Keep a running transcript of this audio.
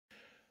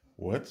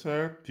What's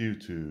up,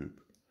 YouTube?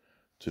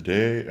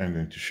 Today I'm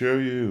going to show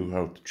you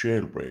how to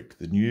jailbreak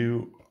the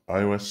new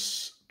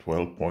iOS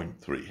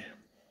 12.3.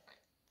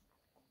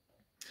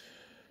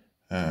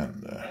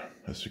 And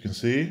as you can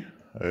see,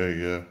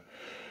 I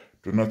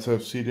do not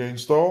have Cydia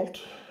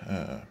installed.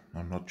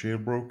 I'm not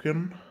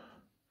jailbroken.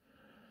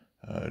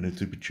 I need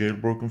to be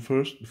jailbroken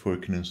first before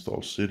you can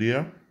install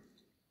Cydia.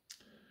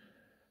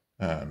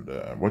 And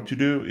what you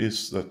do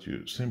is that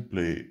you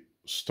simply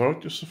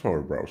start your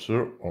Safari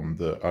browser on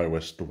the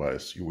iOS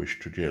device you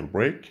wish to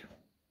jailbreak.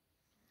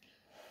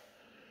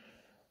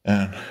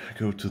 And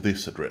go to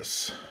this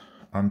address,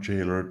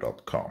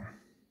 unjailer.com.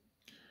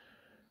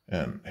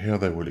 And here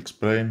they will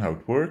explain how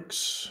it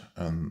works,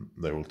 and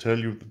they will tell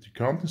you that you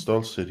can't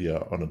install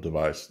Cydia on a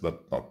device that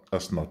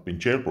has not been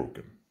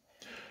jailbroken,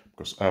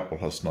 because Apple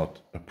has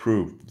not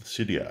approved the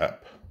Cydia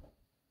app.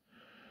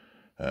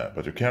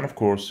 But you can, of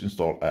course,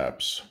 install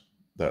apps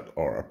that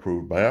are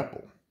approved by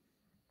Apple.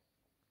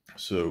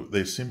 So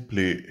they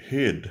simply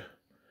hid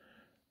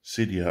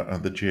Cydia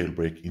and the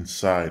jailbreak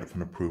inside of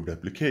an approved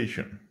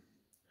application.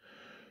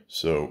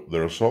 So the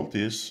result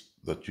is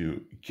that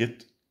you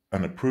get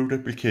an approved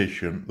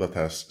application that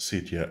has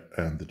Cydia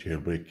and the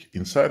jailbreak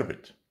inside of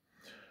it.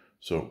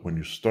 So when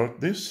you start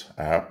this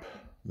app,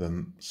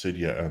 then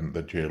Cydia and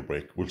the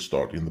jailbreak will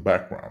start in the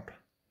background.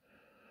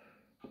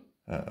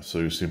 So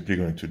you're simply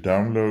going to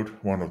download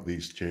one of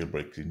these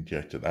jailbreak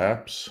injected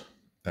apps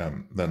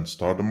and then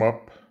start them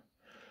up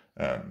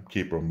and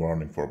keep them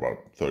running for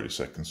about 30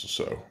 seconds or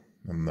so.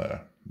 And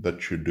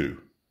that should do.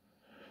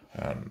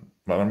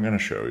 But I'm going to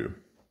show you.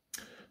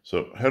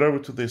 So head over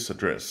to this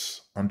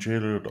address,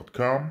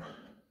 unjailer.com,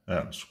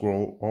 and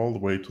scroll all the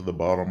way to the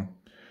bottom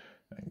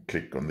and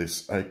click on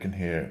this icon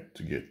here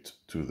to get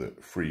to the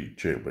free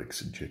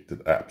jailbreaks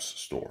injected apps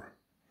store.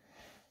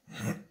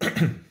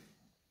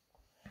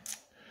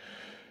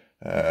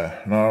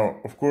 Now,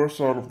 of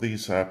course, all of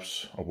these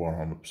apps are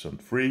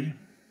 100% free.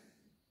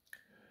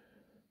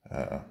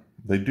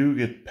 They do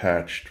get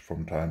patched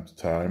from time to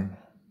time,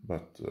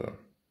 but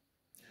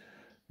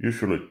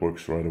usually it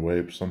works right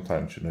away, but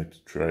sometimes you need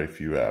to try a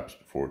few apps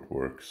before it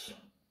works.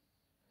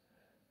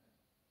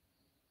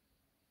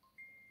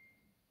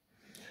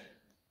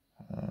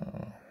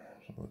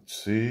 So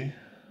let's see.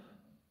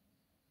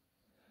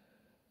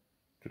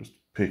 Just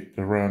pick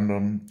a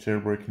random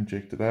jailbreak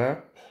injected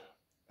app,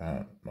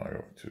 and I'm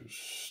going to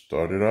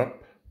start it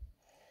up.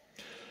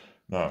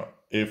 Now,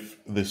 if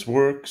this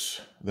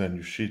works, then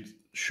you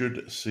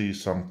should see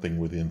something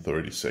within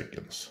 30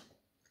 seconds.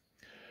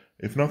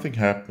 If nothing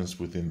happens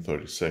within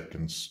 30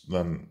 seconds,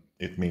 then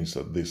it means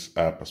that this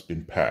app has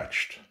been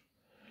patched.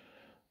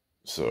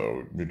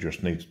 So you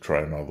just need to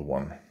try another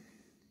one.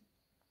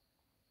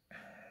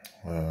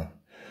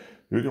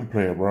 You can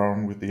play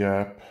around with the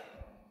app.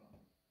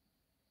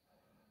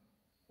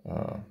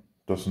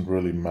 Doesn't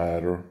really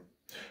matter.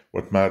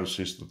 What matters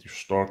is that you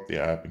start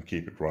the app and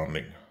keep it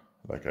running,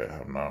 like I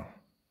have now.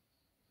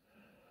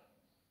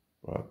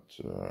 But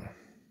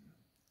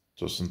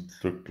doesn't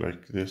look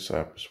like this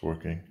app is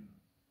working.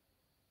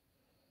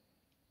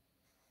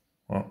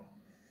 Well,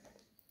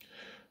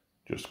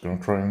 just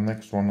gonna try the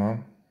next one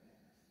on.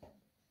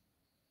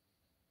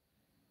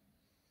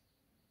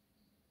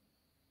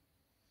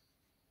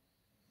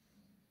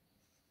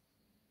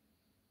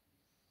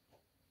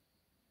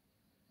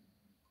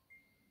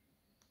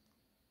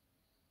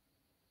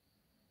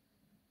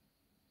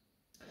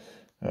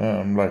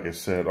 Like I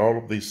said, all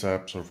of these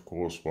apps are of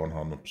course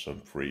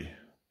 100% free.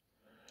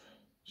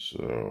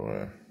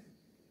 So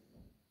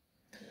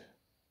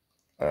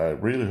I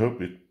really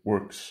hope it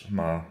works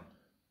now.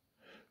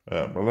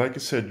 But like I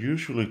said,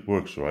 usually it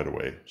works right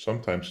away.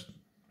 Sometimes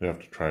you have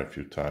to try a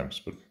few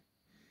times, but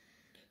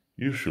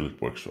usually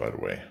it works right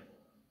away.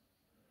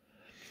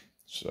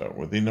 So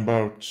within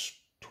about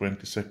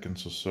 20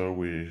 seconds or so,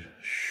 we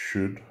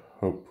should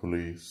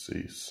hopefully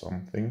see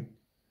something.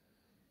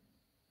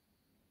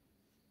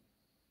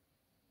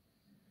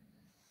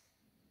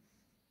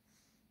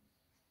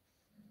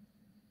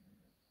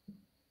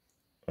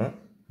 Oh,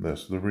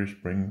 there's the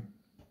respring.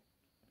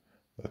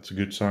 That's a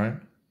good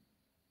sign.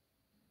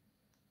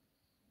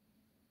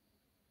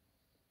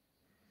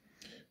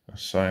 A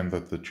sign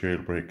that the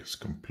jailbreak is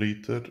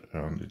completed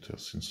and it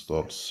has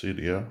installed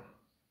Cydia.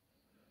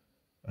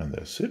 And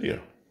there's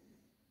Cydia.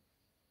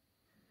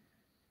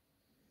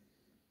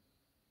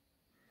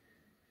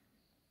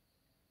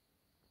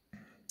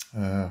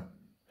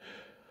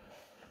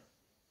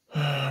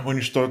 When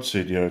you start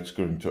Cydia, it's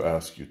going to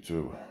ask you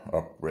to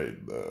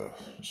upgrade the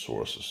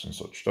sources and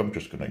such. I'm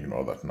just going to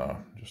ignore that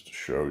now, just to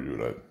show you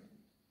that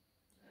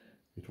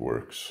it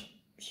works.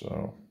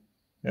 So,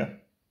 yeah.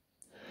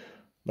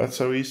 That's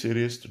how easy it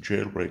is to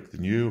jailbreak the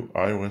new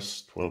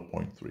iOS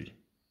 12.3.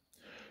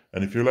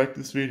 And if you like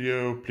this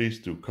video, please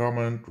do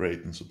comment,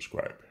 rate and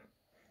subscribe.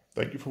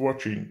 Thank you for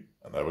watching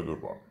and have a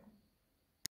good one.